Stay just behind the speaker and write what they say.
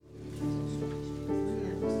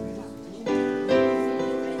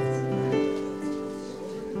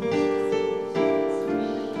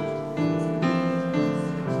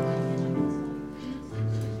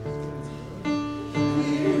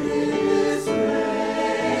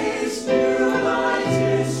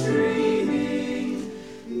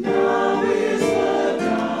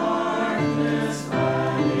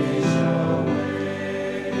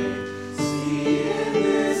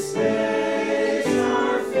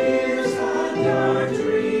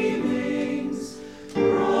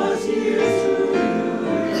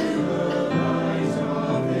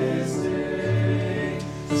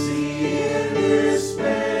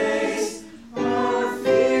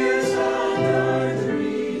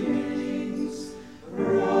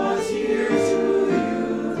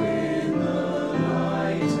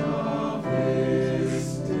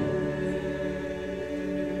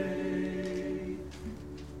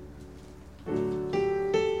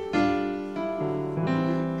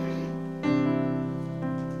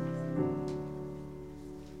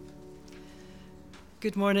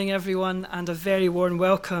Good morning, everyone, and a very warm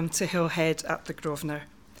welcome to Hillhead at the Grosvenor.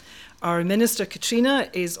 Our Minister Katrina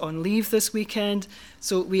is on leave this weekend,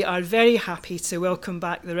 so we are very happy to welcome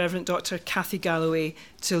back the Reverend Dr. Cathy Galloway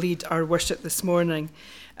to lead our worship this morning.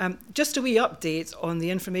 Just a wee update on the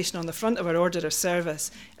information on the front of our order of service.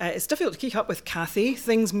 It's difficult to keep up with Cathy.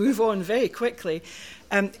 Things move on very quickly.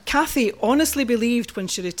 Cathy honestly believed when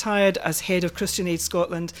she retired as head of Christian Aid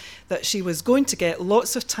Scotland that she was going to get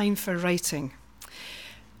lots of time for writing.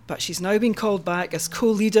 But she's now been called back as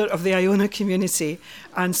co-leader of the Iona community,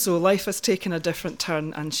 and so life has taken a different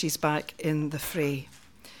turn and she's back in the fray.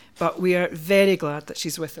 But we are very glad that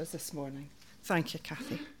she's with us this morning. Thank you,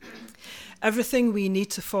 Cathy. Everything we need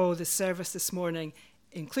to follow the service this morning,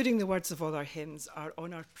 including the words of all our hymns, are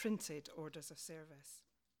on our printed orders of service.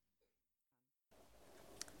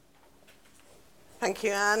 Thank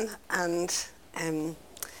you, Anne, and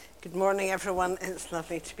good morning, everyone. It's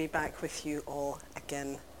lovely to be back with you all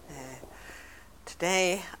again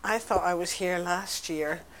today. I thought I was here last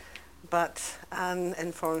year, but Anne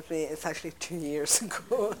informed me it's actually 2 years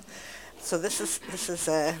ago. So this is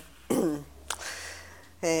the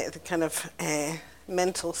kind of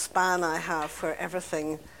mental span I have where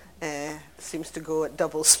everything seems to go at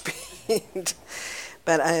double speed.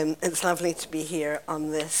 But it's lovely to be here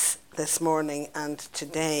on this morning, and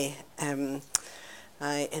today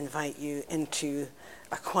I invite you into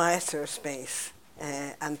a quieter space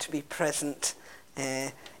and to be present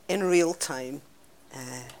in real time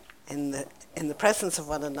in the presence of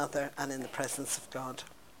one another and in the presence of God.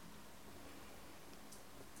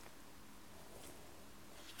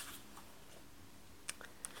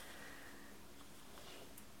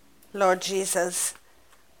 Lord Jesus,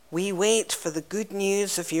 we wait for the good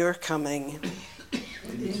news of your coming.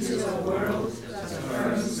 Into a world that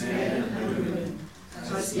affirms men and women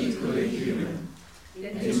as equally human.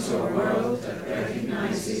 Into a world that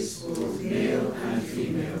recognizes both male and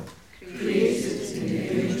female, created in the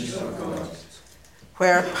image of God.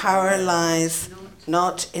 Where power lies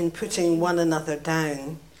not in putting one another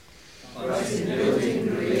down, but in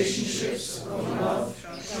building relationships of love,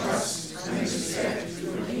 trust, and respect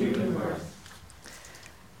for human worth.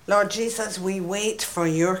 Lord Jesus, we wait for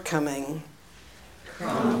your coming.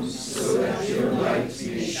 Come, so that your light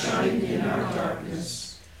may shine in our darkness,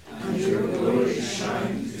 and your glory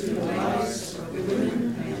shine through the lives of the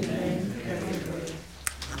women and men everywhere.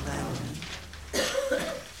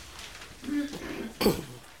 Amen.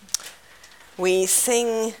 We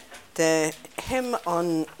sing the hymn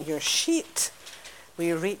on your sheet.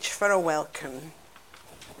 We reach for a welcome.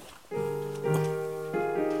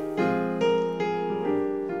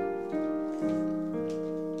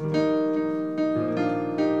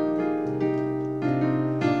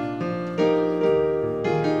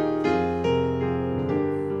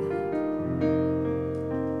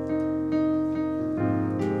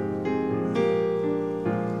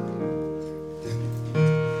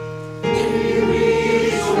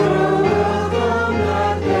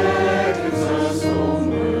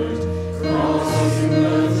 Cross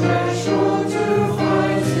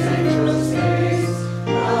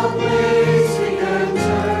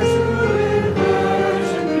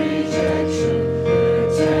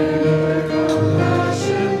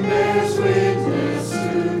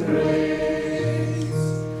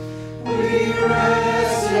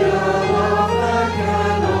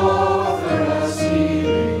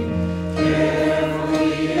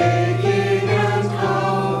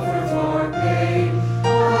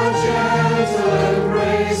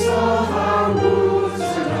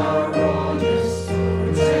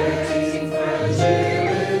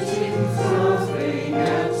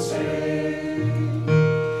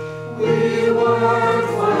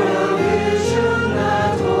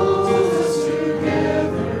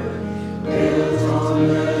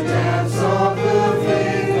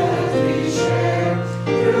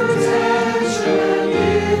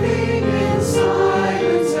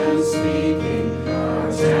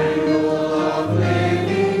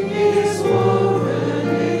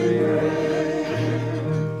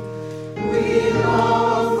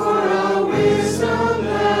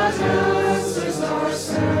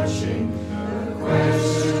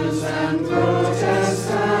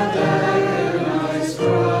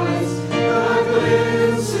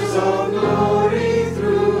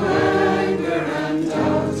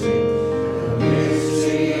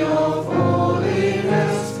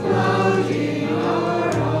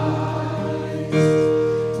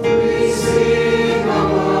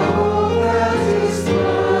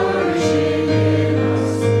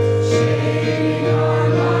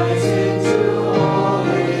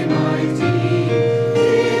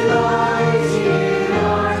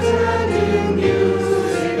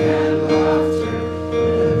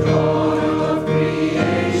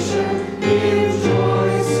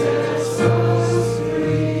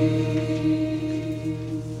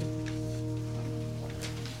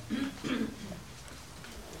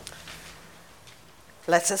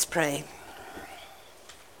Let us pray.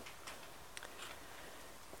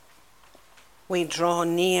 We draw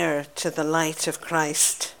near to the light of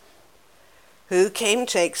Christ, who came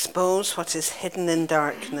to expose what is hidden in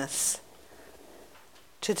darkness,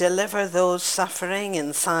 to deliver those suffering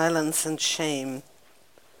in silence and shame,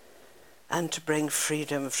 and to bring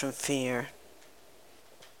freedom from fear.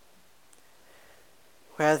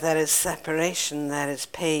 Where there is separation, there is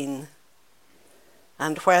pain,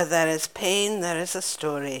 and where there is pain, there is a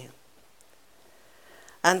story.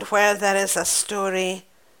 And where there is a story,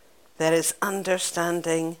 there is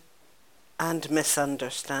understanding and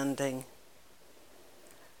misunderstanding,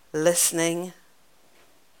 listening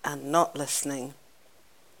and not listening.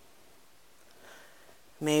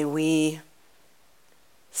 May we,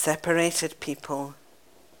 separated people,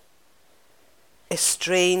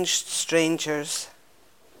 estranged strangers,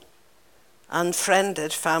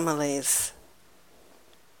 unfriended families,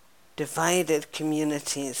 divided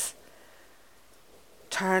communities,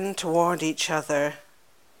 turn toward each other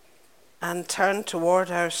and turn toward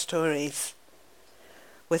our stories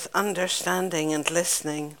with understanding and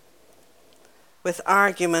listening, with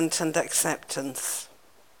argument and acceptance,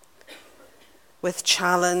 with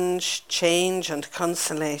challenge, change and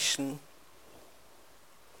consolation.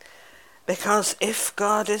 Because if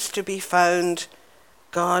God is to be found,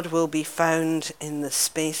 God will be found in the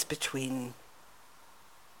space between.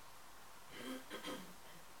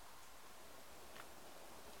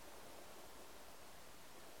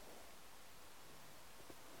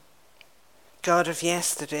 God of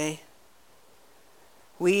yesterday,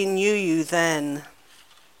 we knew you then,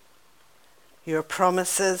 your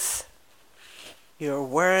promises, your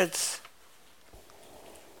words,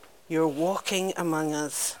 your walking among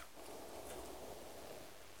us.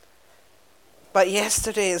 But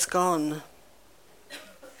yesterday is gone,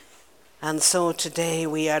 and so today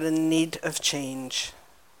we are in need of change.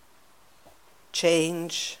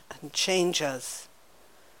 Change and change us.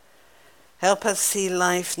 Help us see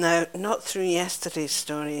life now, not through yesterday's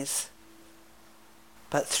stories,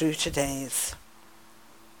 but through today's.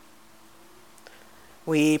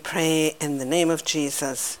 We pray in the name of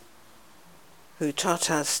Jesus, who taught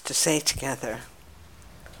us to say together,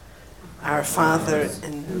 Our Father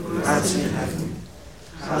who art in heaven,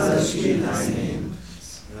 hallowed be thy name.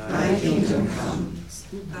 Thy kingdom come,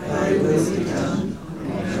 thy will be done on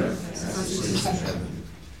earth as it is in heaven.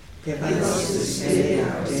 Give us this day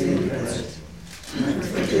our daily bread, and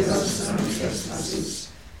forgive us our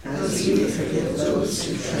trespasses, as we forgive those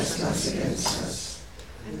who trespass against us.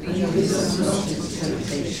 And lead us not into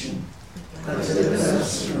temptation, but deliver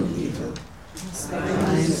us from evil. For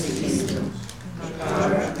thine is the kingdom, the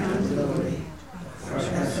power and glory,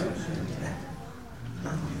 forever and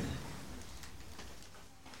ever.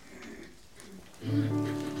 Amen.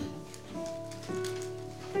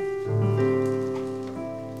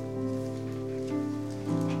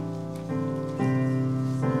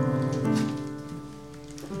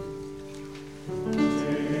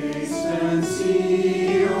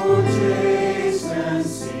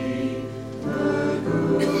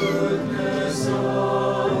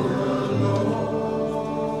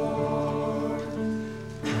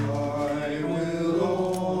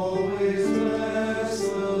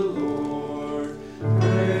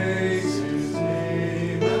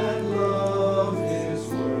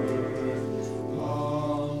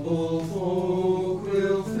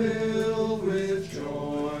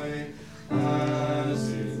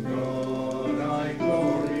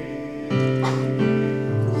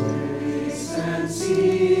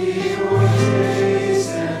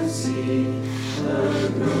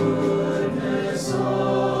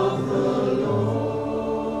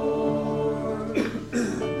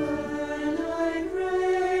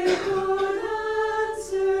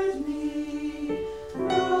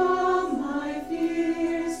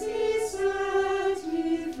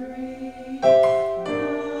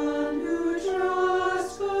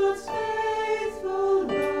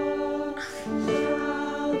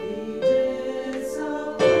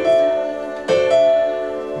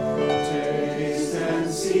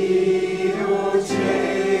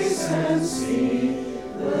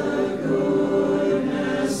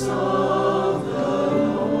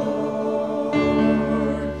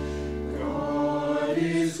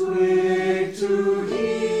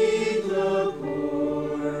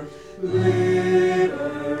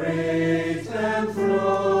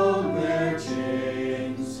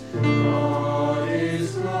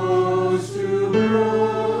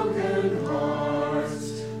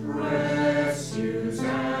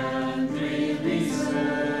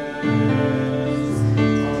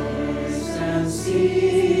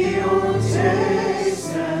 See, oh, taste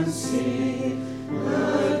and see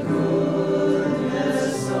the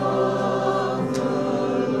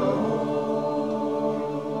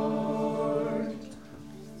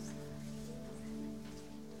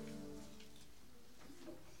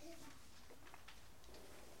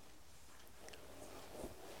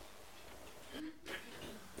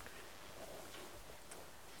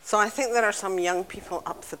So I think there are some young people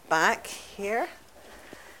up the back here.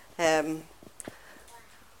 Good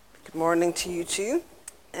morning to you too.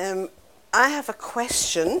 I have a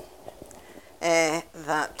question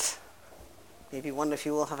that maybe one of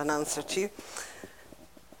you will have an answer to.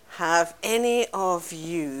 Have any of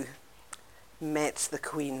you met the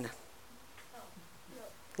Queen?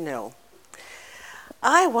 No.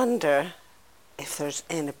 I wonder if there's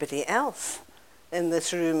anybody else in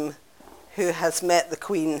this room who has met the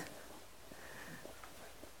Queen.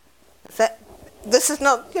 This is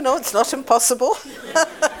not, it's not impossible.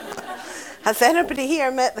 Has anybody here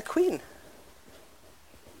met the Queen?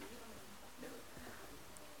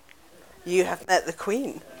 You have met the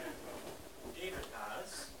Queen. David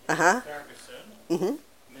has. Uh-huh. Ferguson. Mm-hmm.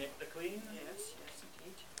 Met the Queen. Yes,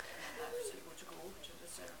 indeed. Able to go to the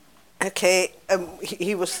ceremony. Okay,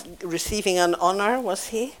 he was receiving an honour, was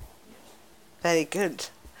he? Very good.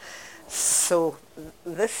 So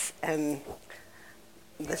this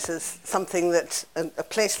is something that, a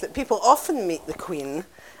place that people often meet the Queen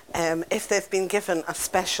if they've been given a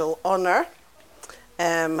special honour,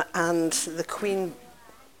 and the Queen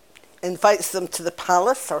invites them to the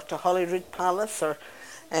palace or to Holyrood Palace or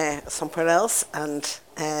somewhere else and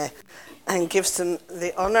gives them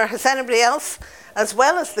the honour. Has anybody else, as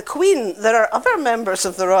well as the Queen, there are other members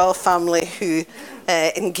of the royal family who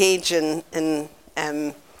engage in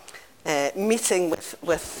meeting with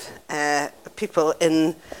people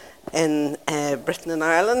in Britain and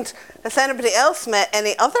Ireland? Has anybody else met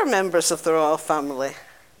any other members of the royal family?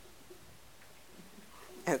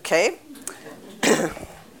 Okay.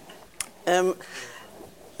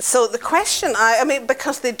 So the question, I mean,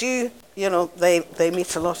 because they do, they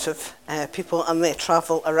meet a lot of people and they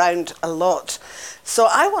travel around a lot. So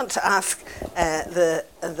I want to ask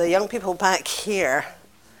the young people back here,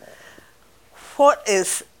 what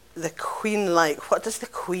is the Queen like? What does the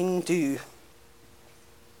Queen do?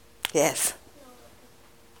 Yes.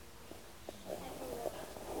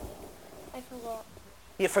 I forgot.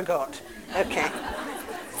 You forgot. Okay.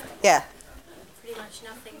 Yeah. Pretty much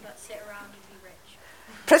nothing but sit around and be rich.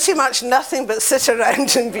 Pretty much nothing but sit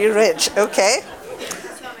around and be rich. Okay.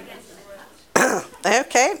 That's what I'm against the world.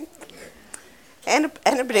 Okay.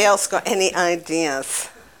 Anybody else got any ideas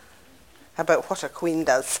about what a queen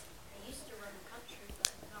does? They used to run the country,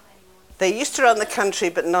 but not anymore. They used to run the country,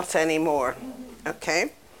 but not anymore.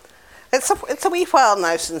 Okay. It's a wee while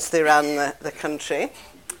now since they ran the country.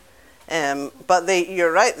 But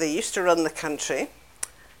you're right, they used to run the country,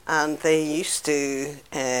 and they used to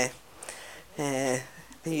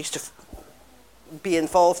be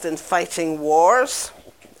involved in fighting wars.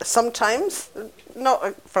 Sometimes,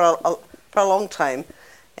 not for a long time.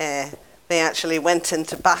 They actually went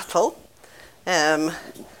into battle.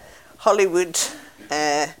 Hollywood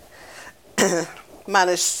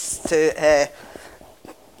managed to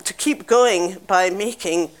keep going by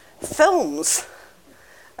making films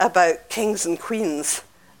about kings and queens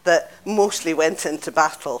that mostly went into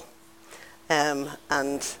battle, and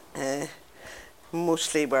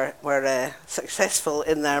mostly were successful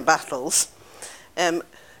in their battles.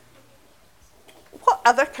 What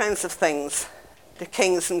other kinds of things do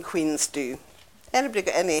kings and queens do? Anybody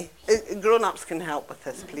got any? Grown-ups can help with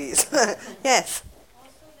this, please. Yes.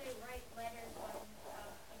 Also, they write letters when people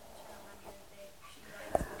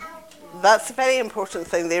turn 100. That's a very important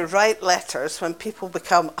thing. They write letters when people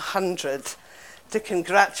become 100 to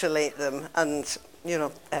congratulate them, and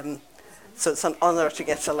so it's an honour to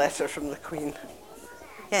get a letter from the Queen.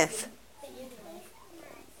 Yes. They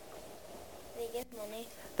give money.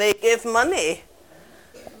 They give money.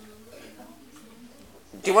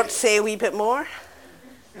 Do you want to say a wee bit more?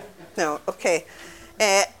 No. Okay.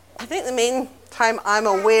 I think the main time I'm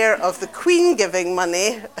aware of the Queen giving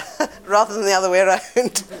money, rather than the other way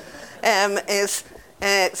around, is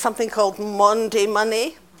something called Maundy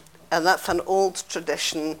money, and that's an old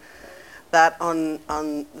tradition that on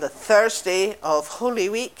the Thursday of Holy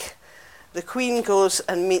Week, the Queen goes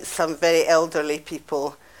and meets some very elderly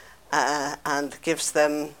people and gives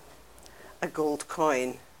them a gold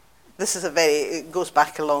coin. This is it goes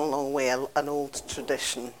back a long, long way, an old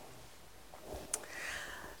tradition.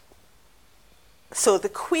 So the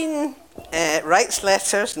Queen writes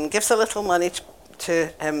letters and gives a little money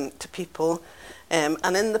to people,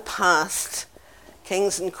 and in the past,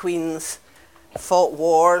 kings and queens fought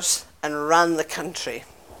wars and ran the country.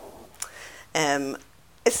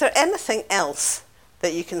 Is there anything else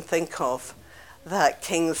that you can think of that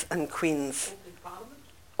kings and queens...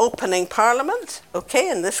 Opening Parliament? Okay,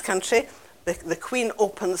 in this country, the Queen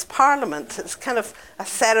opens Parliament. It's kind of a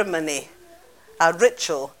ceremony, a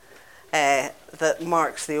ritual. that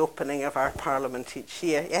marks the opening of our Parliament each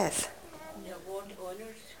year. Yes? The award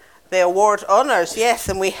honours. The award honours, yes,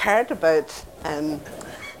 and we heard about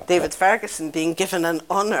David Ferguson being given an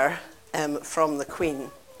honour from the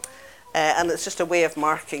Queen. And it's just a way of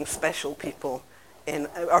marking special people,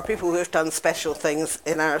 or people who have done special things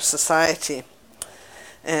in our society.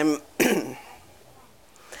 And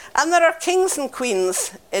there are kings and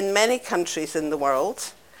queens in many countries in the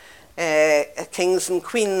world. Kings and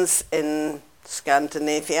queens in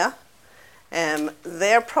Scandinavia.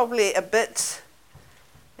 They're probably a bit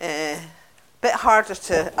harder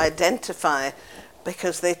to identify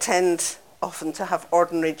because they tend often to have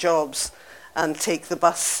ordinary jobs and take the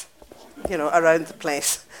bus, around the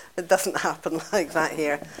place. It doesn't happen like that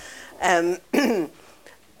here.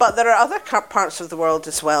 But there are other parts of the world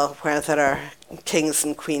as well where there are kings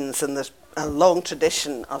and queens, and there's a long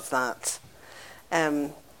tradition of that.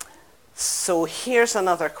 So here's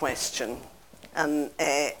another question, and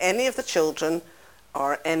any of the children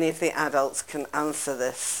or any of the adults can answer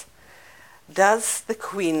this. Does the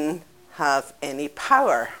Queen have any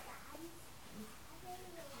power?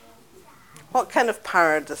 What kind of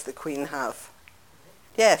power does the Queen have?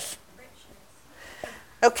 Yes?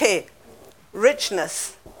 Okay,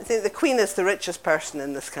 richness. I think the Queen is the richest person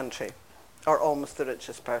in this country, or almost the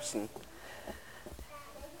richest person.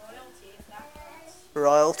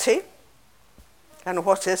 Royalty. And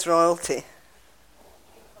what is royalty?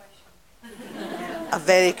 A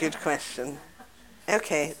very good question.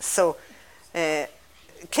 Okay, so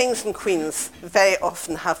kings and queens very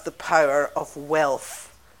often have the power of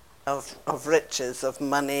wealth, of riches, of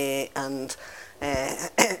money, and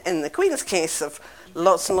in the Queen's case, of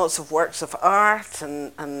lots and lots of works of art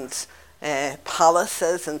and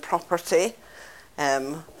palaces and property.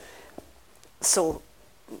 So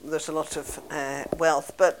there's a lot of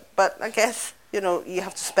wealth, but I guess you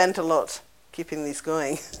have to spend a lot keeping these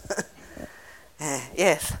going.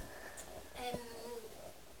 Yes.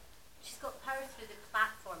 She's got power through the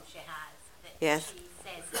platform she has. That Yes. She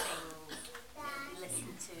says things that we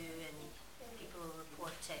listen to, and people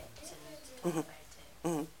report it and talk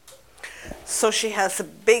about it. So she has a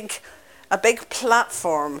big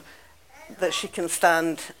platform that she can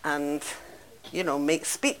stand and, make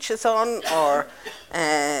speeches on, or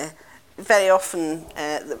very often,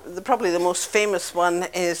 probably the most famous one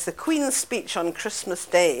is the Queen's speech on Christmas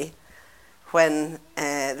Day, when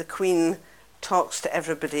the Queen talks to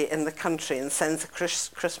everybody in the country and sends a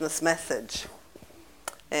Christmas message.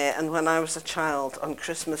 And when I was a child on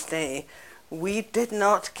Christmas Day, we did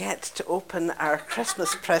not get to open our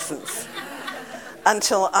Christmas presents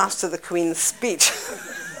until after the Queen's speech,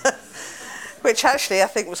 which actually I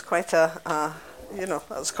think was quite that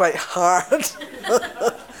was quite hard.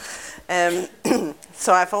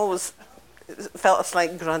 So I've always felt a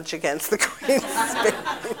slight grudge against the Queen's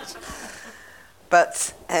speech.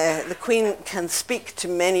 But the Queen can speak to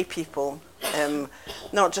many people,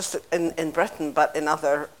 not just in Britain, but in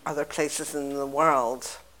other places in the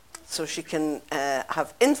world. So she can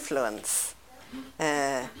have influence,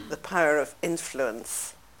 the power of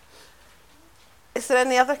influence. Is there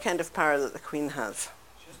any other kind of power that the Queen has?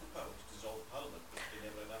 She has the power to dissolve Parliament if they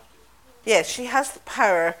never enacted it. Yes, she has the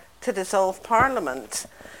power to dissolve Parliament,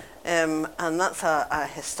 and that's a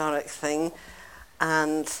historic thing.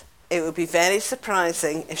 And it would be very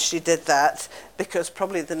surprising if she did that, because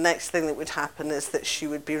probably the next thing that would happen is that she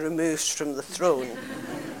would be removed from the throne.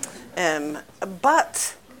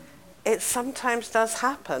 But it sometimes does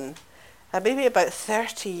happen. Maybe about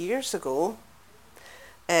 30 years ago,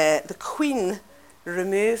 the Queen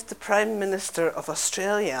removed the Prime Minister of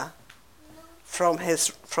Australia from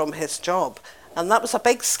his job, and that was a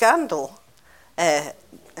big scandal, and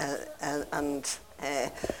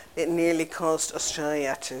it nearly caused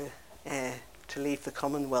Australia to leave the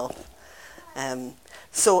Commonwealth.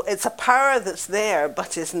 So it's a power that's there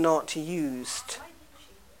but is not used.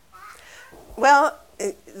 Well,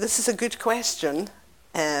 this is a good question,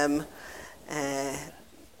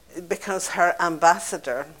 because her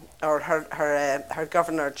ambassador, or her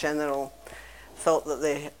Governor General, thought that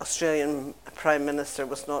the Australian Prime Minister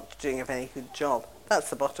was not doing a very good job. That's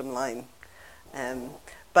the bottom line.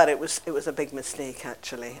 But it was a big mistake,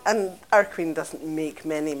 actually. And our Queen doesn't make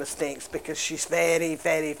many mistakes because she's very,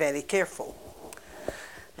 very, very careful.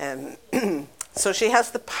 So she has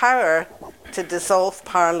the power to dissolve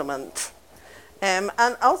Parliament. And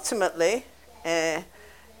ultimately,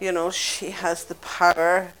 she has the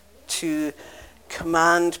power to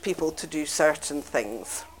command people to do certain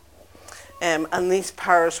things. And these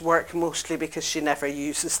powers work mostly because she never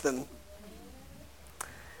uses them.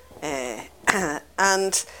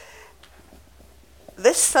 And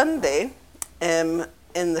this Sunday in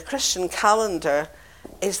the Christian calendar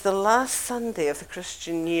is the last Sunday of the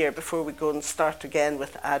Christian year before we go and start again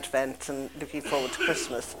with Advent and looking forward to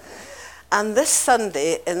Christmas. And this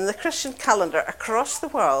Sunday in the Christian calendar across the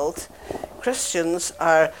world, Christians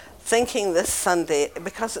are thinking this Sunday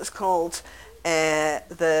because it's called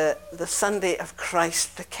the Sunday of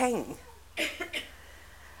Christ the King.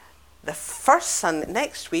 The first Sunday,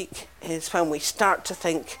 next week, is when we start to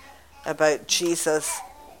think about Jesus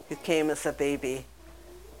who came as a baby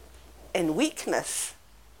in weakness,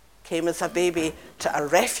 came as a baby to a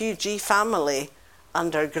refugee family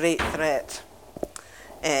under great threat.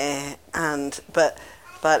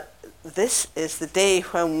 But this is the day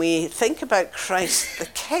when we think about Christ the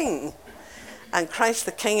King and Christ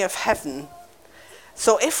the King of heaven.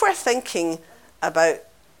 So if we're thinking about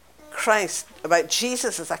Christ, about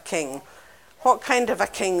Jesus as a king, what kind of a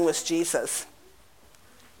king was Jesus?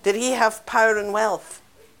 Did he have power and wealth?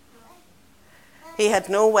 He had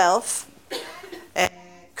no wealth.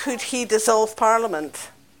 Could he dissolve Parliament?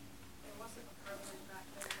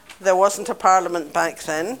 There wasn't a Parliament back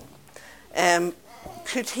then.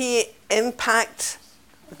 Could he impact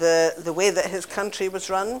the way that his country was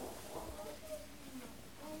run?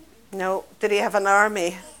 No. Did he have an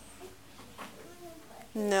army?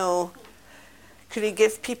 No. Could he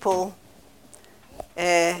give people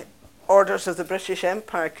orders of the British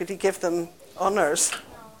Empire? Could he give them honours?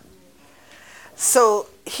 So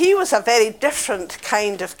he was a very different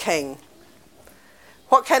kind of king.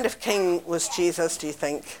 What kind of king was Jesus, do you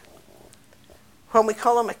think? When we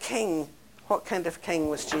call him a king, what kind of king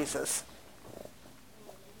was Jesus?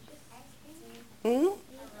 A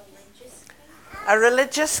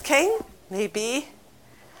religious king, maybe.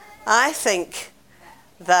 I think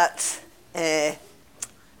that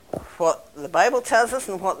what the Bible tells us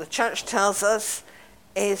and what the church tells us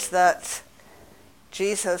is that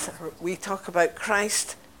Jesus, we talk about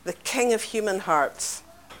Christ, the King of human hearts.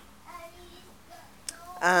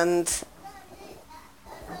 And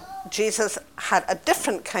Jesus had a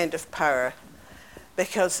different kind of power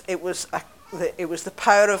because it was the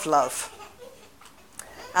power of love.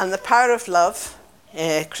 And the power of love,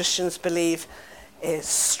 Christians believe, is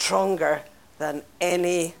stronger than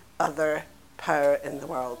any other power in the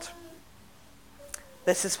world.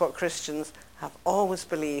 This is what Christians have always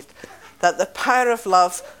believed, that the power of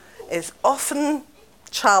love is often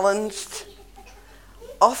challenged,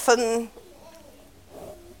 often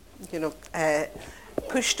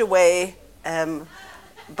pushed away,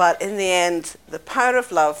 but in the end, the power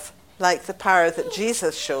of love, like the power that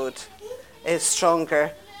Jesus showed, is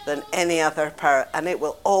stronger than any other power, and it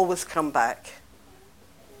will always come back.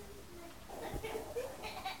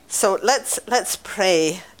 So let's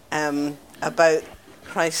pray about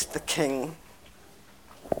Christ the King.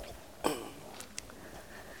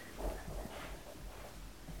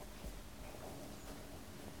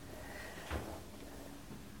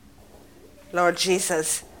 Lord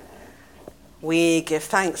Jesus, we give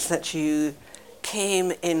thanks that you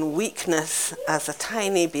came in weakness as a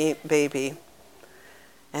tiny baby,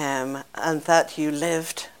 and that you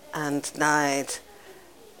lived and died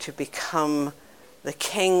to become the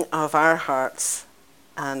King of our hearts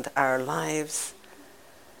and our lives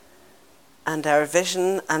and our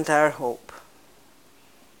vision and our hope.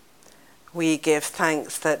 We give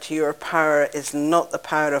thanks that your power is not the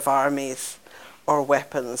power of armies or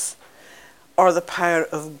weapons, or the power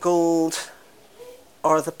of gold,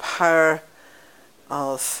 or the power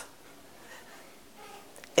of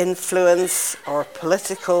influence or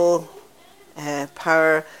political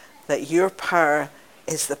power, that your power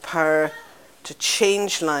is the power to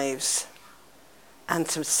change lives and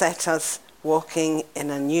to set us walking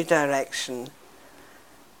in a new direction.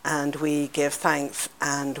 And we give thanks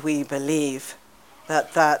and we believe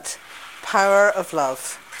that that power of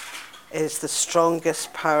love is the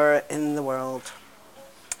strongest power in the world.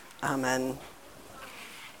 Amen.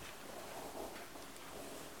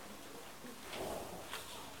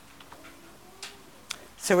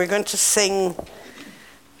 So we're going to sing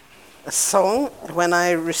a song, When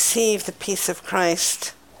I Receive the Peace of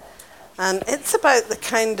Christ. And it's about the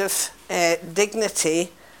kind of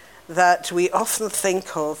dignity that we often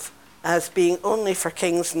think of as being only for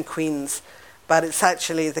kings and queens, but it's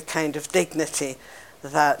actually the kind of dignity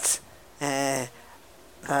that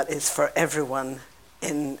is for everyone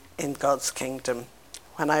in God's kingdom.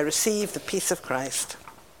 When I receive the peace of Christ.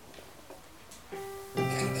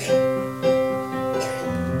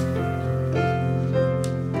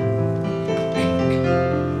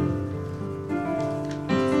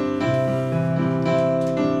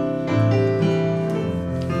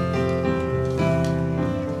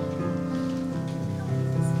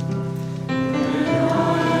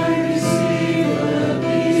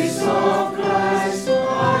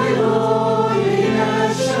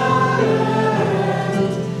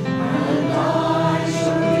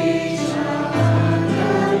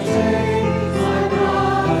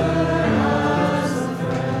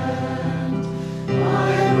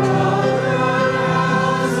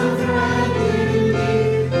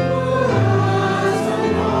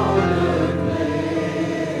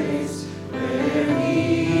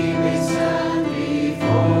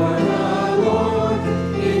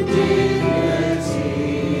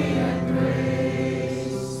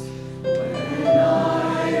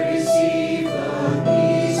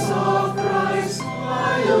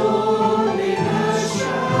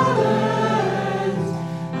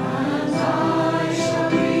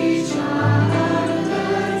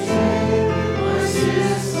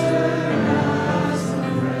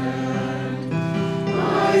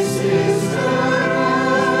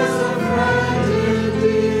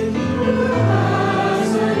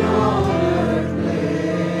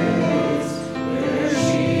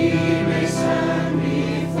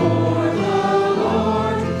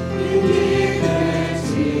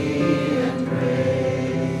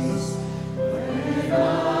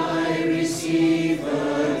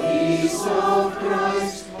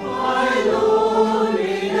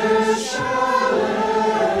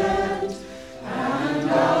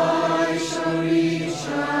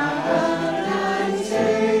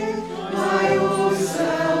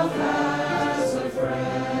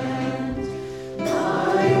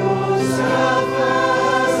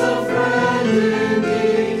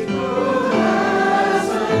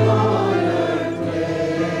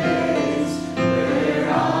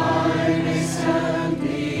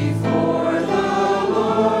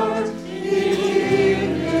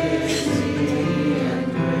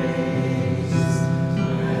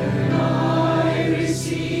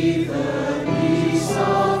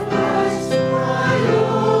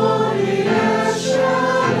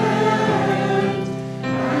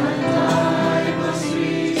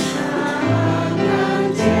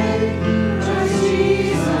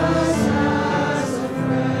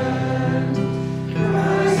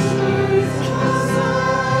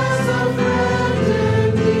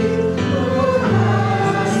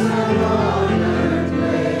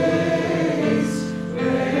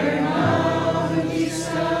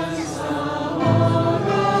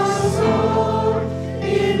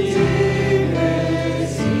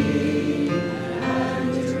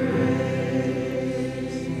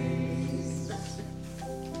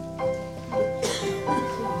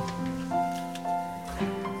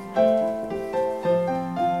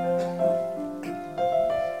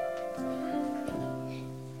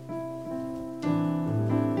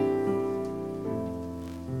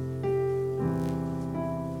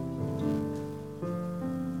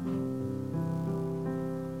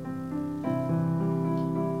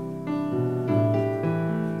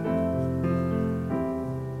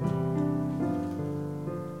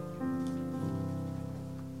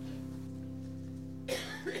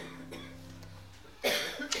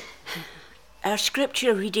 Our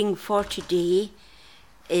scripture reading for today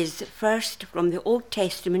is first from the Old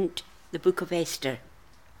Testament, the book of Esther.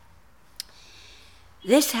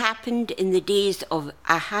 This happened in the days of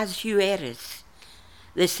Ahasuerus,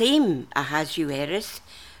 the same Ahasuerus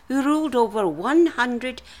who ruled over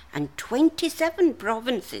 127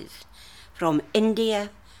 provinces from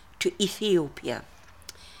India to Ethiopia.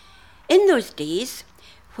 In those days,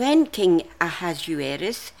 when King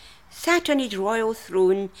Ahasuerus sat on his royal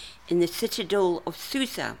throne in the citadel of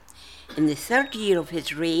Susa, in the 3rd year of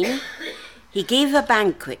his reign, he gave a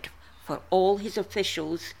banquet for all his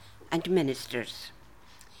officials and ministers.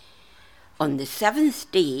 On the 7th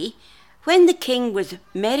day, when the king was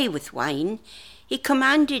merry with wine, he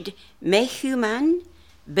commanded Mehuman,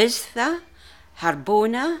 Biztha,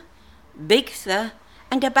 Harbona, Bigtha,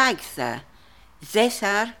 and Abagtha,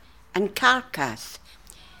 Zethar, and Carcas,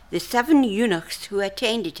 the 7 eunuchs who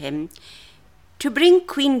attended him, to bring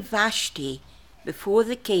Queen Vashti before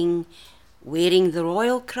the king wearing the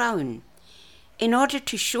royal crown, in order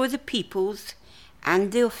to show the peoples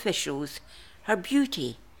and the officials her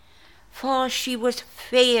beauty, for she was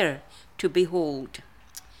fair to behold.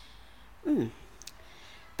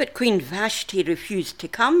 But Queen Vashti refused to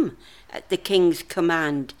come at the king's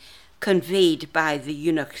command conveyed by the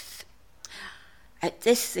eunuchs. At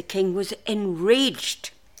this the king was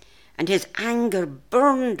enraged, and his anger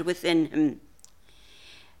burned within him.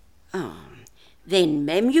 Then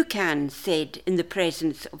Memucan said in the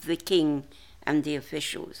presence of the king and the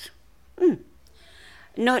officials,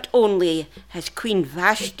 Not only has Queen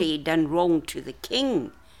Vashti done wrong to the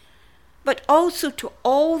king, but also to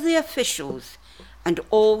all the officials and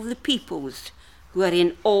all the peoples who are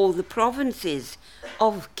in all the provinces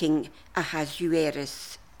of King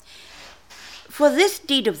Ahasuerus. For this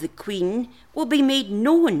deed of the queen will be made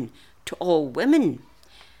known to all women,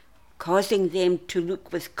 causing them to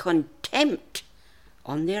look with contempt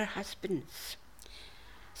on their husbands,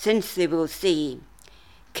 since they will say,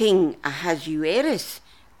 King Ahasuerus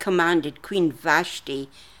commanded Queen Vashti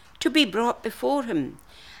to be brought before him,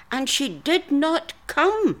 and she did not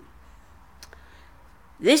come.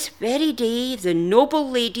 This very day the noble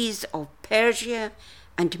ladies of Persia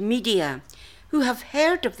and Media, who have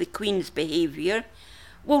heard of the queen's behaviour,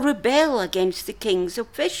 will rebel against the king's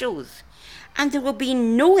officials, and there will be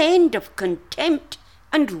no end of contempt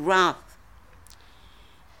and wrath.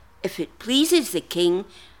 If it pleases the king,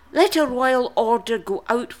 let a royal order go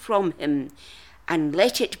out from him, and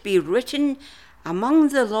let it be written among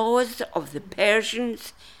the laws of the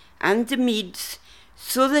Persians and the Medes,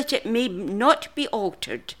 so that it may not be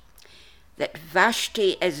altered, that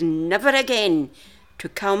Vashti is never again to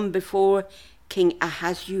come before King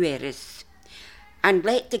Ahasuerus, and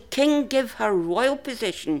let the king give her royal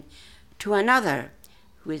position to another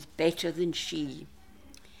who is better than she.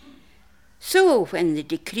 So when the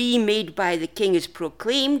decree made by the king is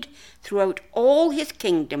proclaimed throughout all his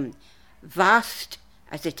kingdom, vast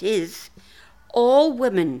as it is, all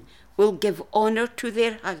women will give honour to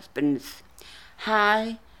their husbands,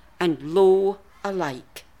 high and low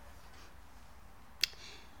alike.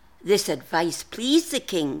 This advice pleased the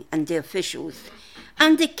king and the officials,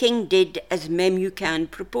 and the king did as Memucan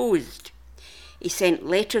proposed. He sent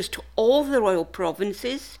letters to all the royal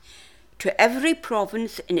provinces, to every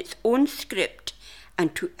province in its own script,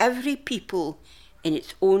 and to every people in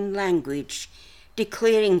its own language,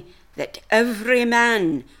 declaring that every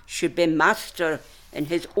man should be master in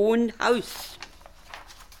his own house.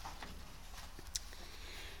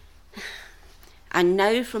 And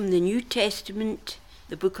now from the New Testament,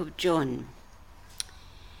 the book of John.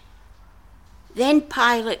 Then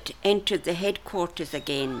Pilate entered the headquarters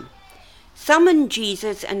again, summoned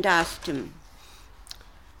Jesus and asked him,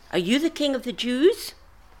 Are you the king of the Jews?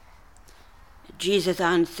 Jesus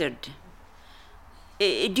answered,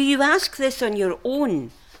 Do you ask this on your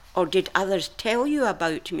own, or did others tell you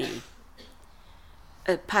about me?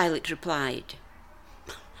 Pilate replied,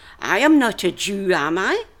 I am not a Jew, am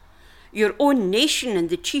I? Your own nation and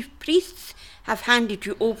the chief priests have handed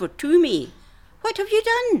you over to me. What have you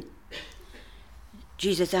done?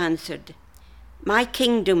 Jesus answered, My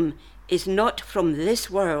kingdom is not from this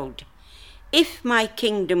world. If my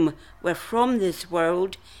kingdom were from this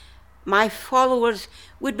world, my followers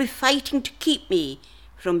would be fighting to keep me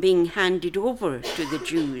from being handed over to the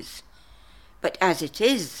Jews. But as it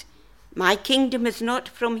is, my kingdom is not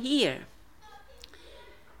from here.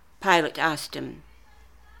 Pilate asked him,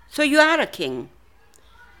 So you are a king?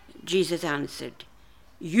 Jesus answered,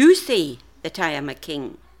 You say that I am a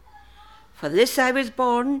king. For this I was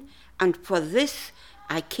born, and for this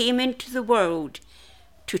I came into the world,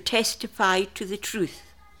 to testify to the truth.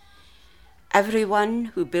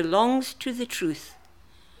 Everyone who belongs to the truth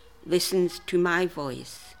listens to my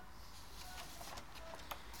voice.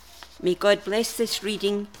 May God bless this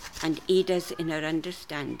reading and aid us in our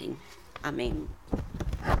understanding. Amen.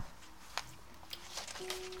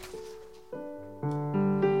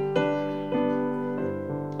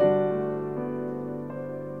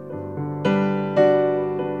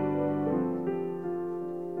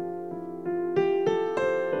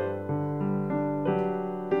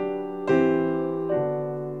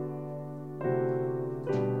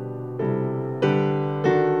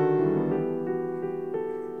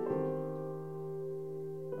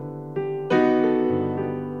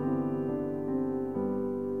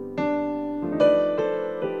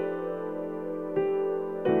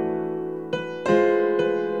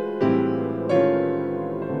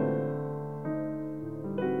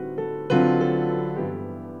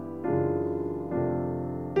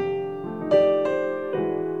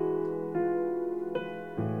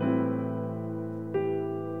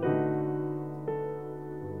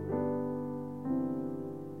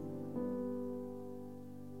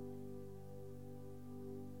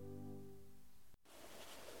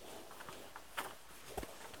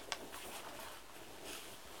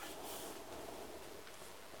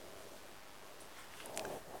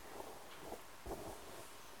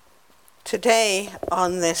 Today,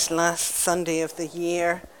 on this last Sunday of the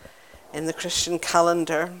year in the Christian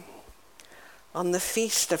calendar, on the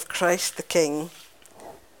feast of Christ the King,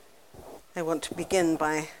 I want to begin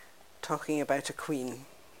by talking about a queen.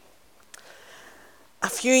 A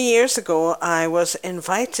few years ago, I was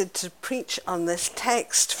invited to preach on this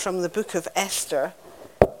text from the book of Esther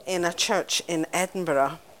in a church in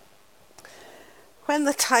Edinburgh. When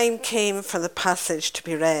the time came for the passage to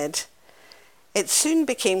be read, it soon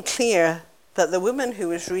became clear that the woman who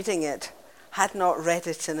was reading it had not read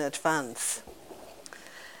it in advance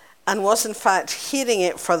and was in fact hearing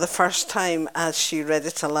it for the first time as she read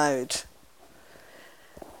it aloud.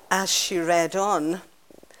 As she read on,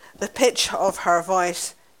 the pitch of her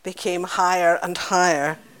voice became higher and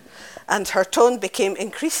higher, and her tone became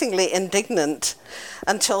increasingly indignant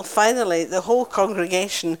until finally the whole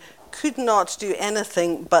congregation could not do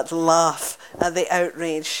anything but laugh at the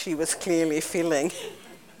outrage she was clearly feeling.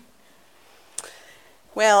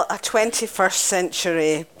 Well, a 21st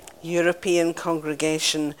century European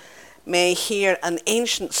congregation may hear an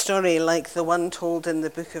ancient story like the one told in the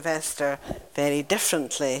book of Esther very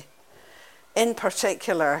differently. In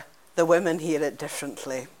particular, the women hear it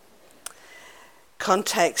differently.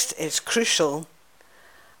 Context is crucial,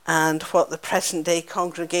 and what the present-day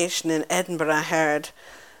congregation in Edinburgh heard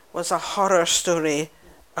was a horror story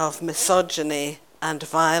of misogyny and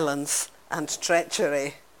violence and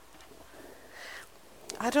treachery.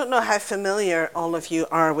 I don't know how familiar all of you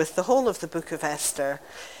are with the whole of the book of Esther,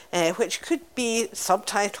 which could be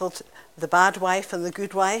subtitled The Bad Wife and the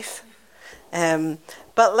Good Wife.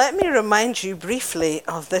 But let me remind you briefly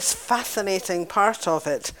of this fascinating part of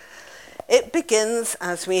it. It begins,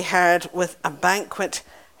 as we heard, with a banquet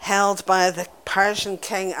held by the Persian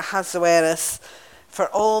king Ahasuerus for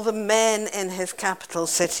all the men in his capital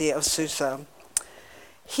city of Susa.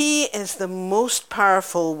 He is the most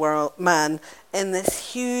powerful man in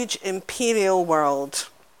this huge imperial world.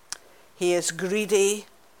 He is greedy,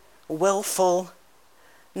 willful,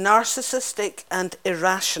 narcissistic and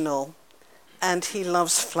irrational, and he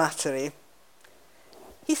loves flattery.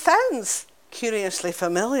 He sounds curiously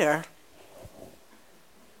familiar.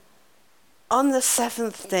 On the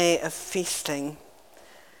seventh day of feasting,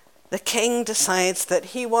 the king decides that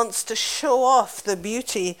he wants to show off the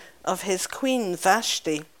beauty of his queen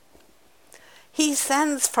Vashti. He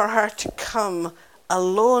sends for her to come, a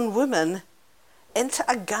lone woman, into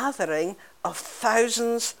a gathering of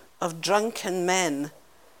thousands of drunken men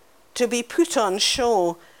to be put on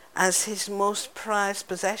show as his most prized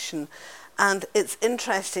possession. And it's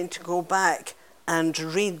interesting to go back and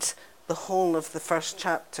read the whole of the first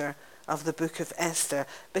chapter of the book of Esther,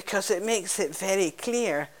 because it makes it very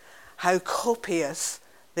clear how copious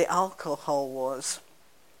the alcohol was.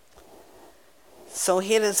 So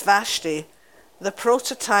here is Vashti, the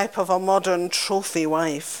prototype of a modern trophy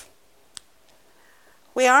wife.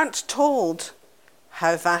 We aren't told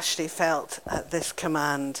how Vashti felt at this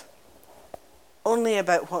command, only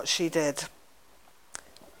about what she did.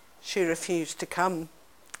 She refused to come.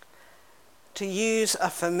 To use a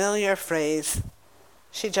familiar phrase,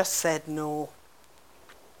 she just said no.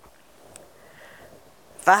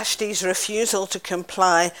 Vashti's refusal to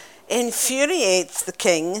comply infuriates the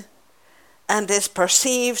king and is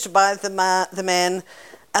perceived by the men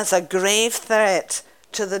as a grave threat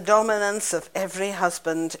to the dominance of every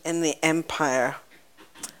husband in the empire.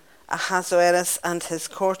 Ahasuerus and his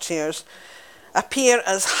courtiers, appear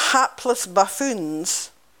as hapless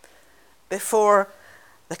buffoons before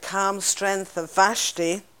the calm strength of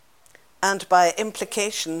Vashti and by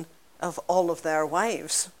implication of all of their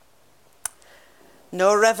wives.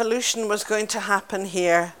 No revolution was going to happen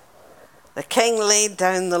here. The king laid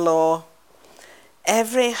down the law.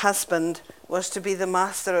 Every husband was to be the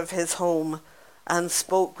master of his home and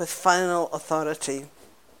spoke with final authority.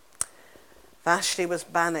 Vashti was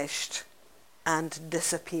banished and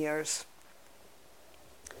disappears.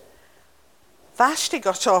 Vashti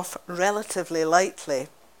got off relatively lightly.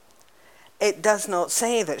 It does not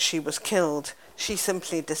say that she was killed. She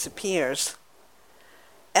simply disappears.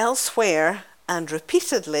 Elsewhere, and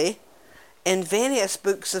repeatedly, in various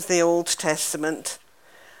books of the Old Testament,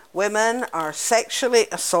 women are sexually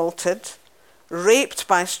assaulted, raped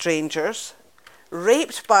by strangers,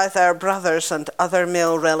 raped by their brothers and other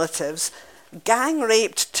male relatives, gang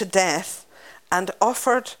raped to death, and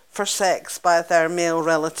offered for sex by their male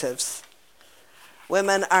relatives.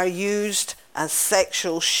 Women are used as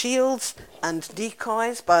sexual shields and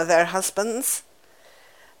decoys by their husbands.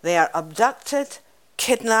 They are abducted,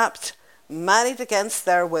 kidnapped, married against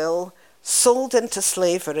their will, sold into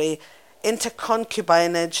slavery, into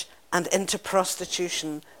concubinage, and into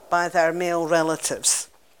prostitution by their male relatives.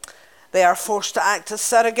 They are forced to act as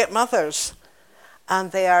surrogate mothers,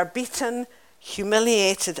 and they are beaten,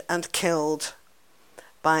 humiliated, and killed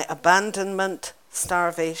by abandonment,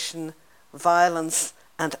 starvation, violence,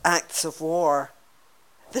 and acts of war.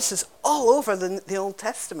 This is all over the Old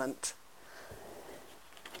Testament.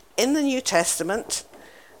 In the New Testament,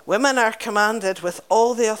 women are commanded with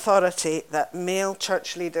all the authority that male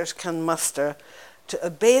church leaders can muster to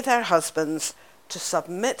obey their husbands, to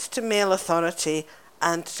submit to male authority,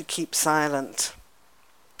 and to keep silent.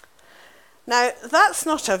 Now, that's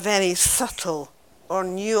not a very subtle or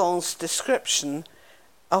nuanced description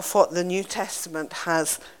of what the New Testament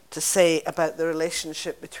has to say about the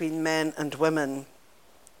relationship between men and women.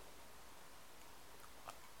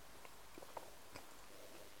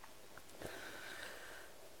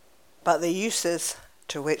 But the uses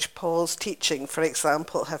to which Paul's teaching, for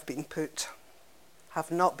example, have been put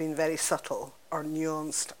have not been very subtle or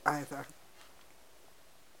nuanced either.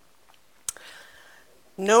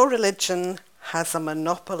 No religion has a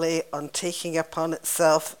monopoly on taking it upon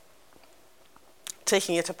itself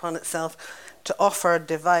to offer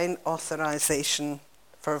divine authorization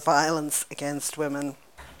for violence against women.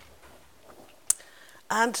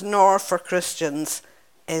 And nor for Christians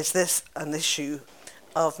is this an issue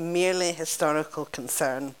of merely historical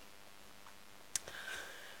concern.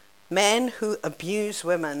 Men who abuse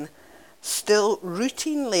women still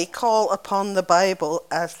routinely call upon the Bible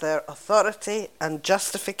as their authority and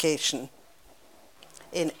justification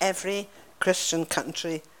in every Christian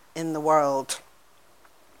country in the world.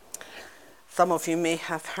 Some of you may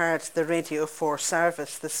have heard the Radio 4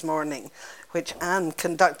 service this morning, which Anne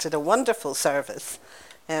conducted a wonderful service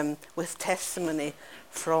with testimony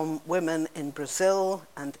from women in Brazil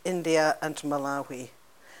and India and Malawi.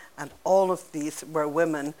 And all of these were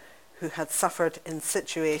women who had suffered in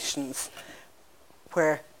situations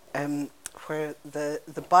where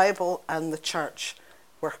the Bible and the church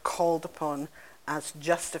were called upon as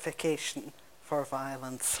justification for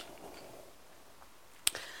violence.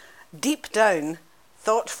 Deep down,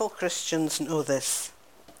 thoughtful Christians know this.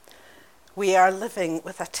 We are living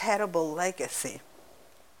with a terrible legacy.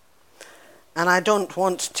 And I don't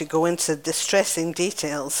want to go into distressing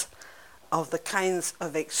details of the kinds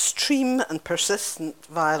of extreme and persistent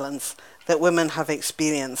violence that women have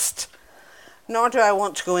experienced. Nor do I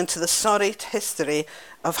want to go into the sordid history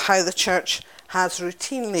of how the church has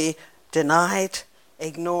routinely denied,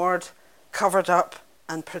 ignored, covered up,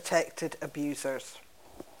 and protected abusers.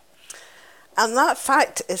 And that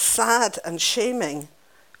fact is sad and shaming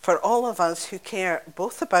for all of us who care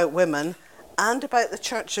both about women and about the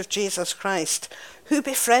Church of Jesus Christ, who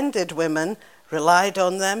befriended women, relied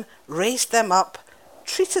on them, raised them up,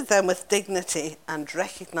 treated them with dignity, and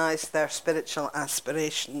recognized their spiritual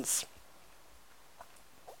aspirations.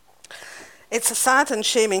 It's a sad and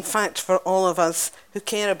shaming fact for all of us who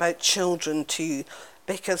care about children too,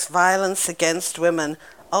 because violence against women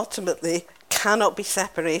ultimately cannot be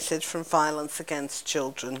separated from violence against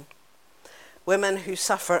children. Women who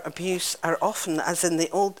suffer abuse are often, as in the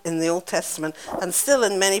Old Testament, and still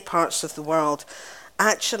in many parts of the world,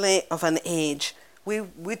 actually of an age we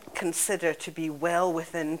would consider to be well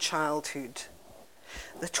within childhood.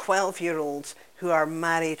 The 12-year-olds who are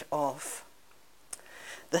married off.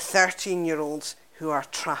 The 13-year-olds who are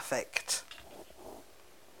trafficked.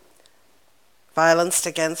 Violence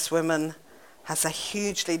against women has a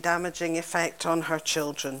hugely damaging effect on her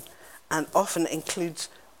children and often includes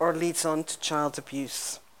or leads on to child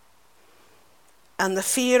abuse. And the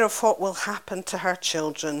fear of what will happen to her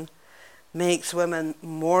children makes women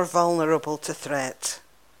more vulnerable to threat.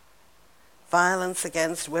 Violence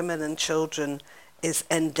against women and children is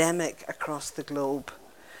endemic across the globe,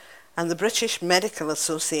 and the British Medical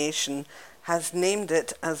Association has named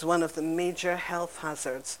it as one of the major health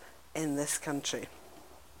hazards in this country.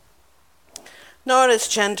 Nor is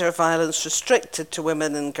gender violence restricted to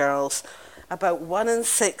women and girls. About 1 in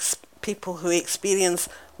 6 people who experience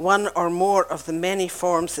one or more of the many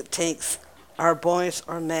forms it takes are boys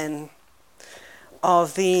or men.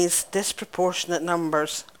 Of these, disproportionate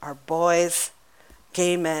numbers are boys,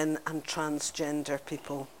 gay men, and transgender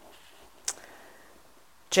people.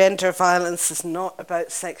 Gender violence is not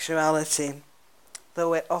about sexuality,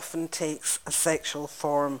 though it often takes a sexual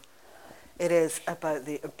form. It is about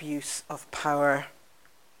the abuse of power.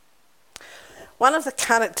 One of the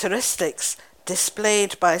characteristics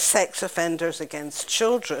displayed by sex offenders against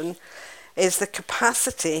children is the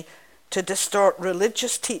capacity to distort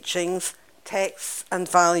religious teachings, texts, and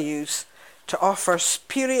values to offer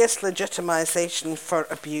spurious legitimization for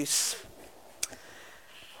abuse.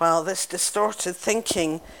 While this distorted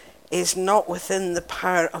thinking is not within the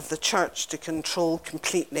power of the church to control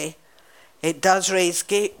completely, it does raise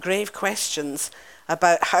grave questions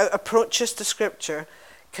about how approaches to Scripture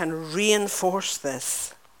can reinforce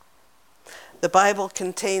this. The Bible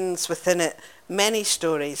contains within it many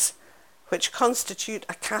stories which constitute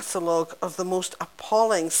a catalogue of the most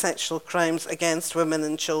appalling sexual crimes against women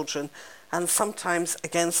and children, and sometimes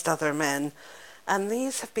against other men. And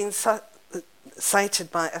these have been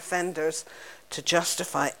cited by offenders to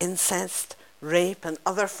justify incest, rape, and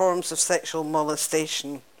other forms of sexual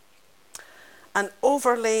molestation. An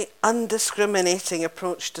overly undiscriminating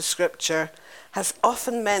approach to Scripture has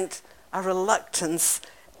often meant a reluctance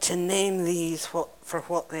to name these for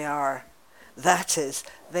what they are. That is,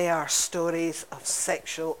 they are stories of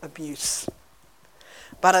sexual abuse.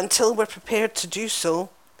 But until we're prepared to do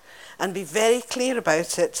so and be very clear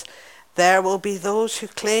about it, there will be those who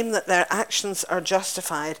claim that their actions are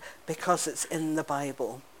justified because it's in the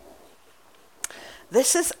Bible.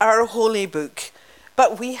 This is our holy book,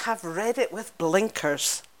 but we have read it with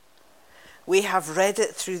blinkers. We have read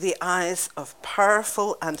it through the eyes of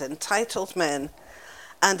powerful and entitled men,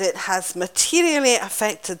 and it has materially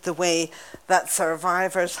affected the way that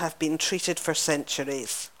survivors have been treated for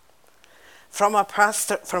centuries. From a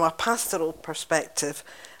pastoral perspective,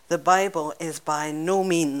 the Bible is by no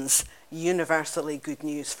means universally good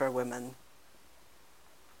news for women.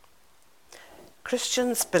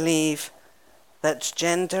 Christians believe that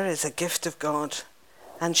gender is a gift of God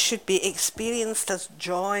and should be experienced as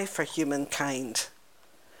joy for humankind.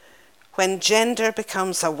 When gender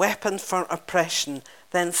becomes a weapon for oppression,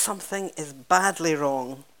 then something is badly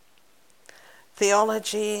wrong.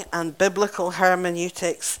 Theology and biblical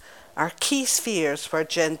hermeneutics are key spheres where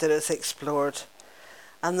gender is explored,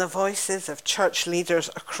 and the voices of church leaders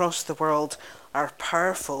across the world are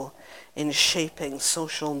powerful in shaping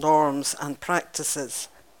social norms and practices.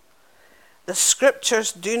 The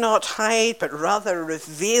Scriptures do not hide, but rather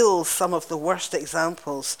reveal some of the worst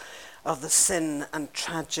examples of the sin and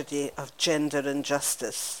tragedy of gender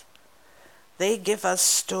injustice. They give us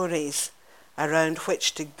stories around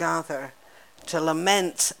which to gather, to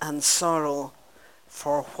lament and sorrow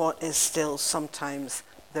for what is still sometimes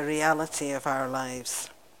the reality of our lives.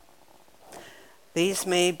 These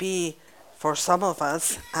may be, for some of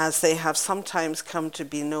us, as they have sometimes come to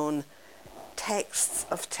be known, texts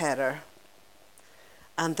of terror,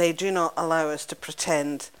 and they do not allow us to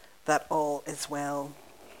pretend that all is well.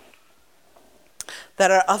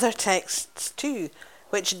 There are other texts too,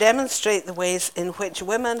 which demonstrate the ways in which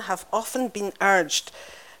women have often been urged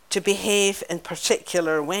to behave in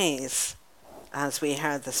particular ways, as we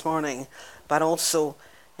heard this morning, but also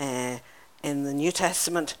in the New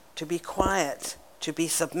Testament, to be quiet, to be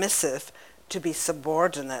submissive, to be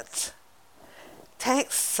subordinate.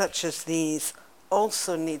 Texts such as these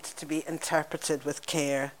also need to be interpreted with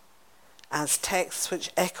care, as texts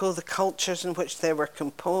which echo the cultures in which they were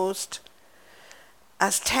composed,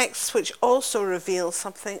 as texts which also reveal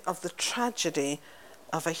something of the tragedy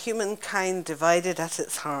of a humankind divided at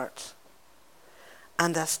its heart,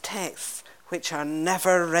 and as texts which are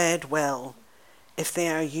never read well if they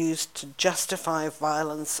are used to justify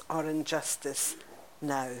violence or injustice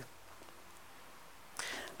now.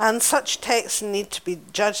 And such texts need to be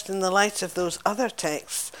judged in the light of those other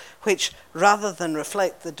texts which, rather than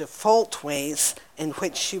reflect the default ways in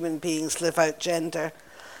which human beings live out gender,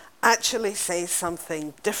 actually say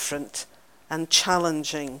something different and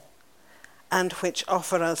challenging, and which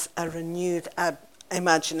offer us a renewed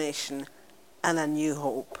imagination and a new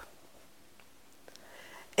hope.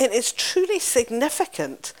 It is truly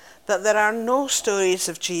significant that there are no stories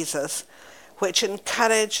of Jesus which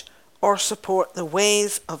encourage or support the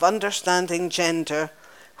ways of understanding gender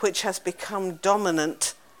which has become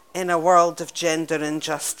dominant in a world of gender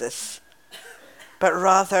injustice. But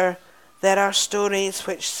rather, there are stories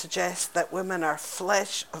which suggest that women are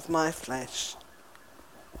flesh of my flesh.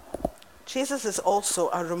 Jesus is also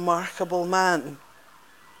a remarkable man,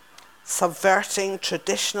 subverting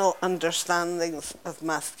traditional understandings of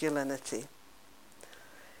masculinity.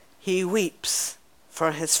 He weeps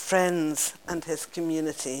for his friends and his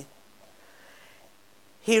community.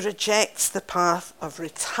 He rejects the path of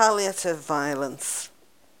retaliative violence.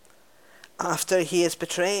 After he is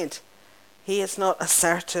betrayed, he is not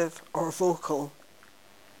assertive or vocal.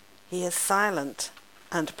 He is silent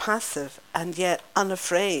and passive and yet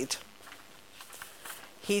unafraid.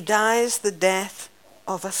 He dies the death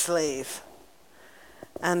of a slave.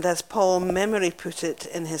 And as Paul Memory put it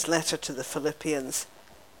in his letter to the Philippians,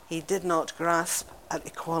 he did not grasp at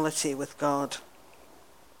equality with God.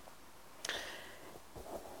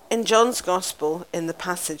 In John's Gospel, in the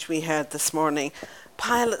passage we heard this morning,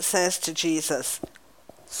 Pilate says to Jesus,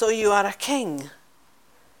 "So you are a king?"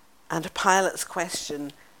 And Pilate's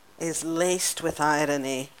question is laced with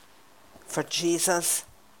irony, for Jesus,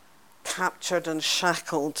 captured and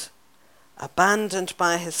shackled, abandoned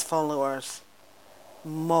by his followers,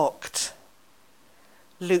 mocked,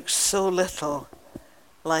 looks so little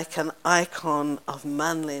like an icon of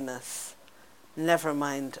manliness, never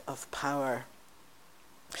mind of power.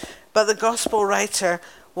 But the gospel writer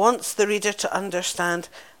wants the reader to understand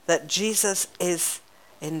that Jesus is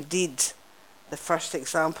indeed the first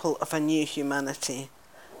example of a new humanity.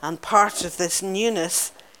 And part of this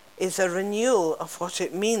newness is a renewal of what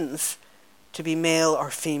it means to be male or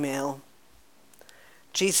female.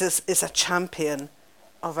 Jesus is a champion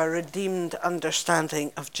of a redeemed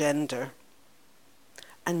understanding of gender,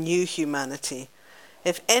 a new humanity.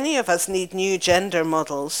 If any of us need new gender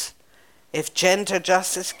models, if gender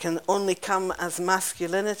justice can only come as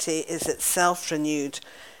masculinity is itself renewed,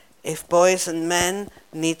 if boys and men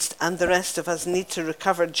and the rest of us need to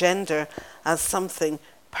recover gender as something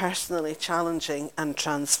personally challenging and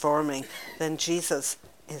transforming, then Jesus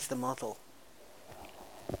is the model.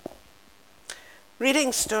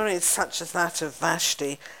 Reading stories such as that of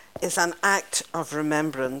Vashti is an act of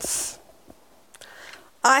remembrance.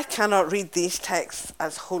 I cannot read these texts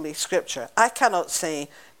as Holy Scripture. I cannot say,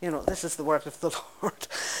 this is the word of the Lord,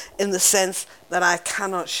 in the sense that I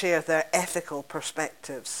cannot share their ethical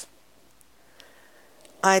perspectives.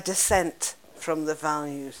 I dissent from the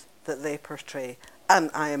values that they portray,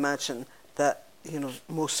 and I imagine that,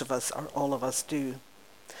 most of us or all of us do.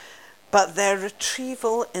 But their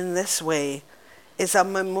retrieval in this way is a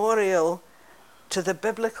memorial to the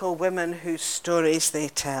biblical women whose stories they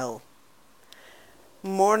tell,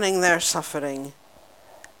 mourning their suffering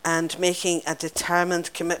and making a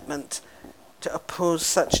determined commitment to oppose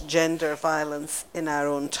such gender violence in our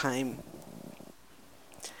own time.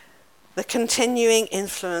 The continuing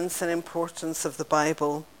influence and importance of the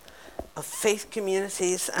Bible, of faith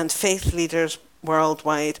communities and faith leaders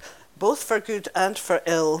worldwide, both for good and for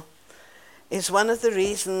ill, is one of the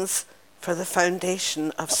reasons for the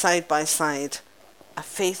foundation of Side by Side, a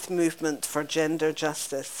faith movement for gender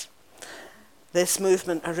justice. This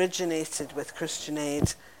movement originated with Christian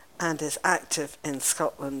Aid and is active in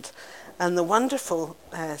Scotland. And the wonderful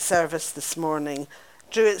service this morning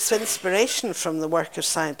drew its inspiration from the work of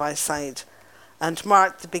Side by Side and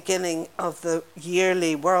marked the beginning of the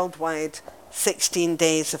yearly worldwide 16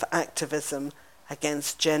 days of activism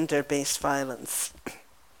against gender-based violence.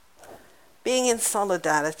 Being in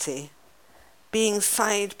solidarity, being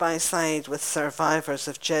side by side with survivors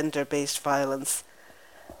of gender-based violence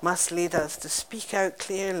must lead us to speak out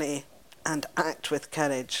clearly and act with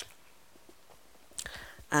courage.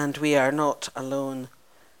 And we are not alone.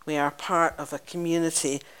 We are part of a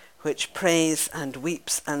community which prays and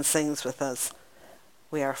weeps and sings with us.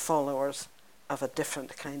 We are followers of a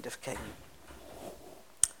different kind of king.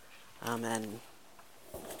 Amen.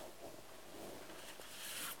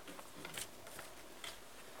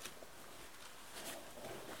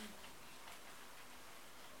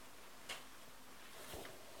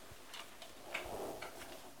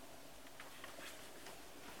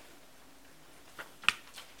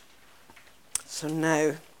 So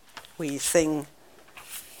now we sing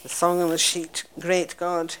the song on the sheet, Great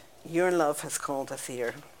God, your love has called us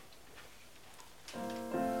here.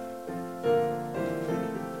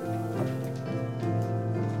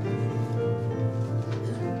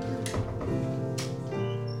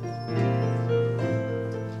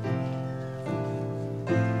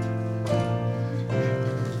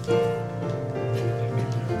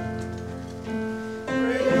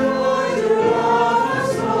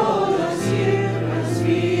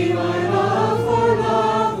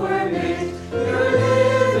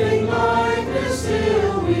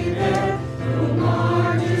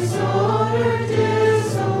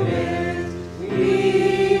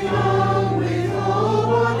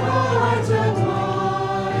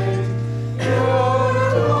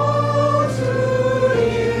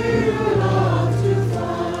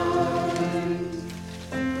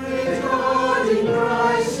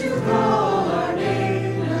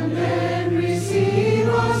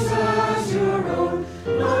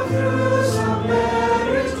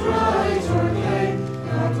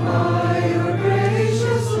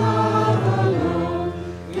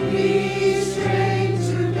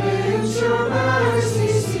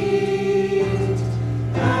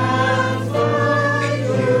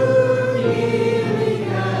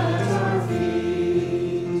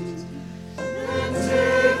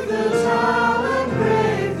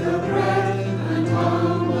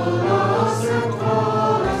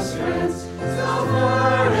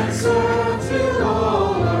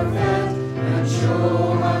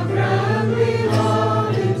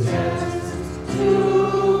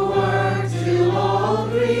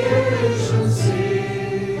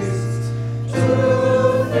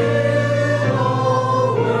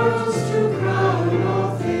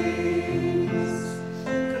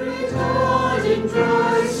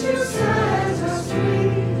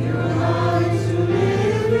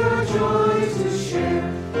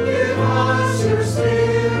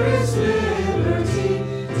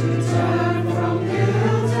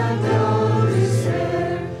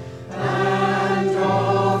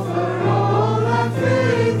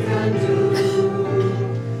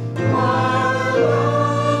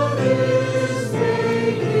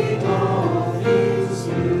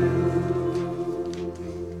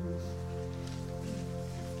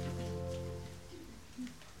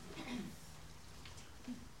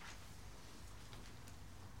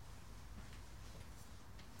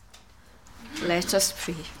 Let us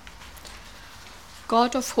pray.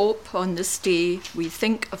 God of hope, on this day we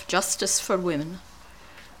think of justice for women.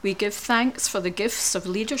 We give thanks for the gifts of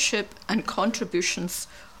leadership and contributions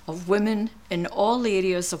of women in all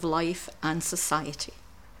areas of life and society.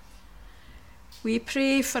 We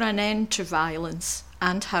pray for an end to violence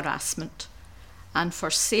and harassment and for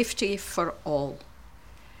safety for all.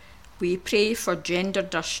 We pray for gender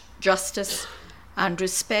justice and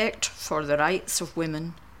respect for the rights of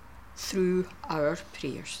women through our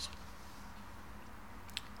prayers.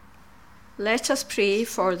 Let us pray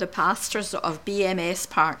for the pastors of BMS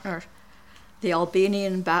Partner, the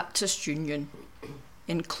Albanian Baptist Union,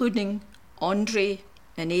 including Andre,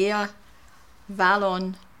 Enea,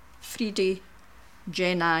 Valon, Friede,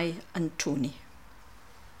 Jenai and Tony.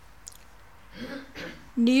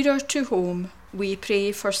 Nearer to home, we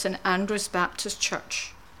pray for St Andrew's Baptist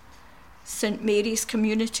Church, St Mary's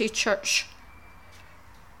Community Church,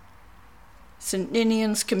 St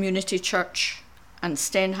Ninian's Community Church, and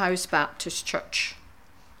Stenhouse Baptist Church.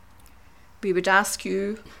 We would ask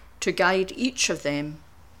you to guide each of them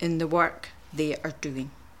in the work they are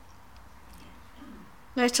doing.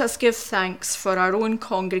 Let us give thanks for our own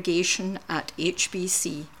congregation at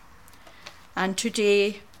HBC, and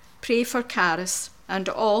today pray for Caris and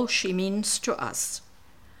all she means to us,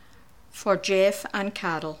 for Jeff and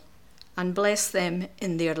Carol, and bless them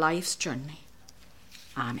in their life's journey.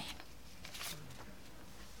 Amen.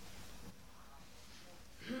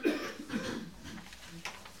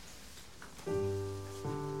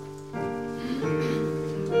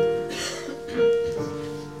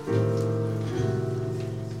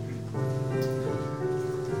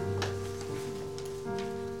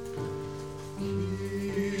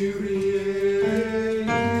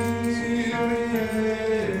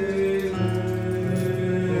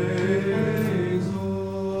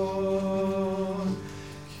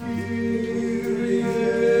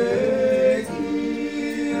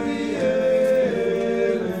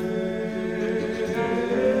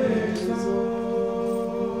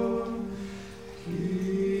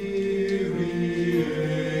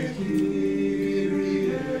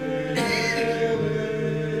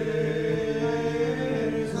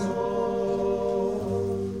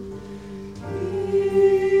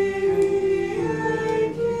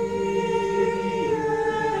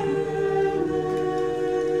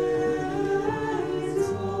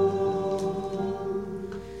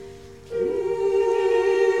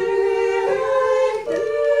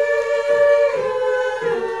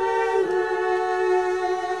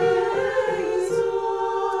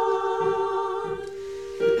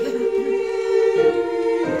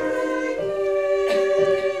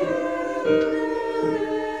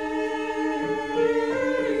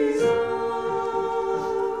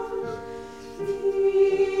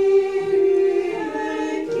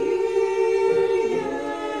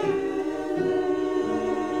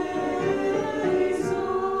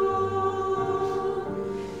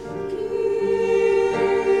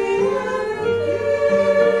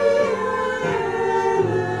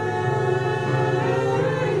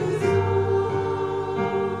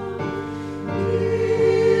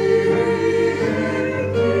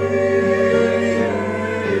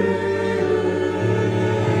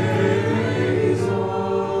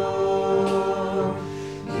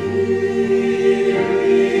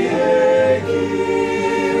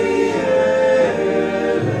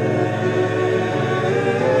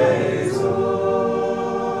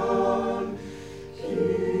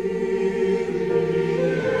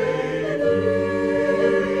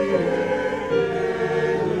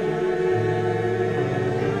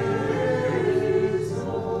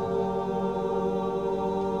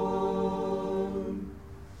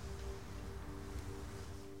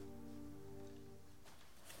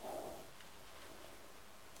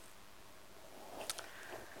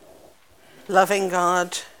 Loving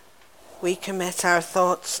God, we commit our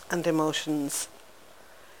thoughts and emotions.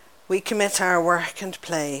 We commit our work and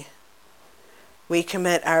play. We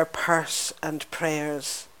commit our purse and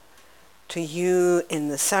prayers to you in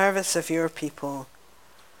the service of your people,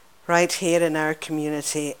 right here in our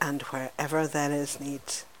community and wherever there is need.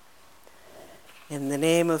 In the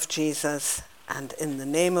name of Jesus and in the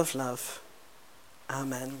name of love.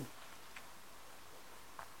 Amen.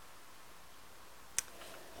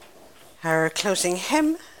 Our closing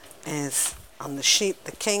hymn is on the sheet,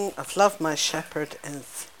 "The King of Love My Shepherd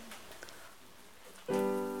Is."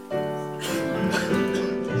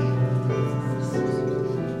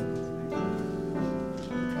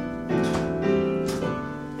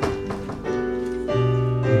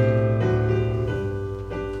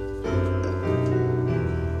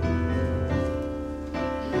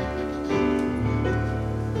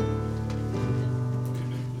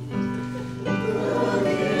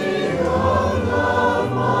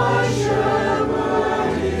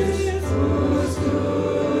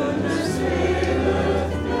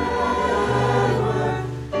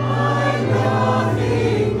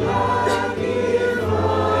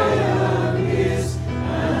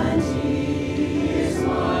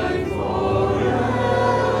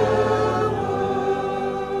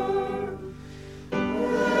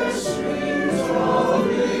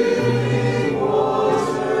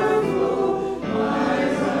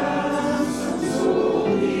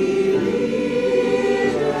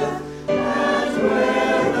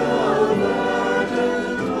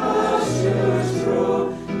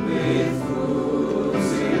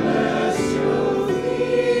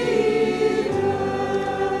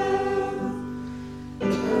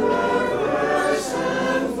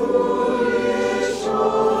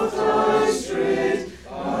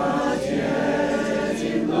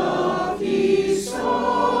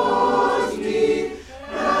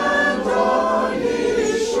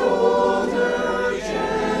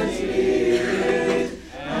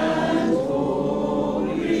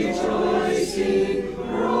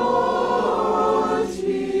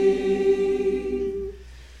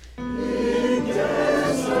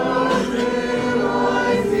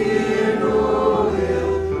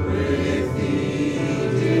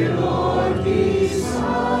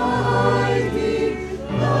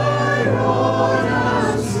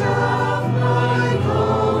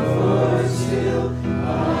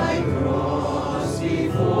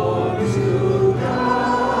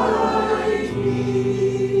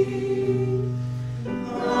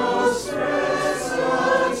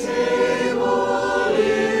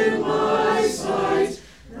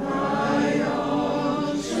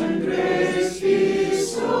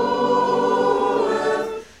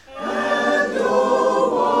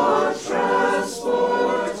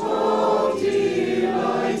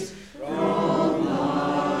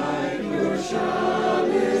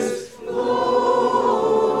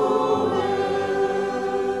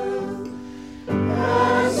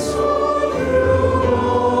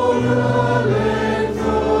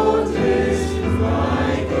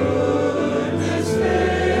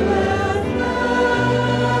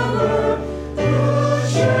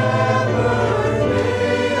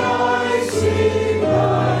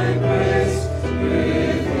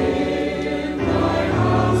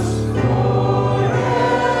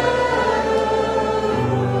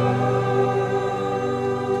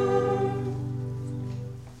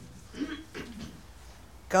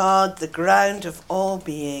 the ground of all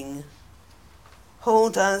being.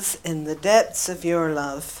 Hold us in the depths of your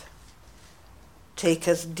love. Take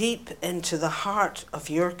us deep into the heart of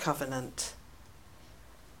your covenant,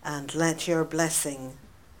 and let your blessing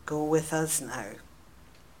go with us now.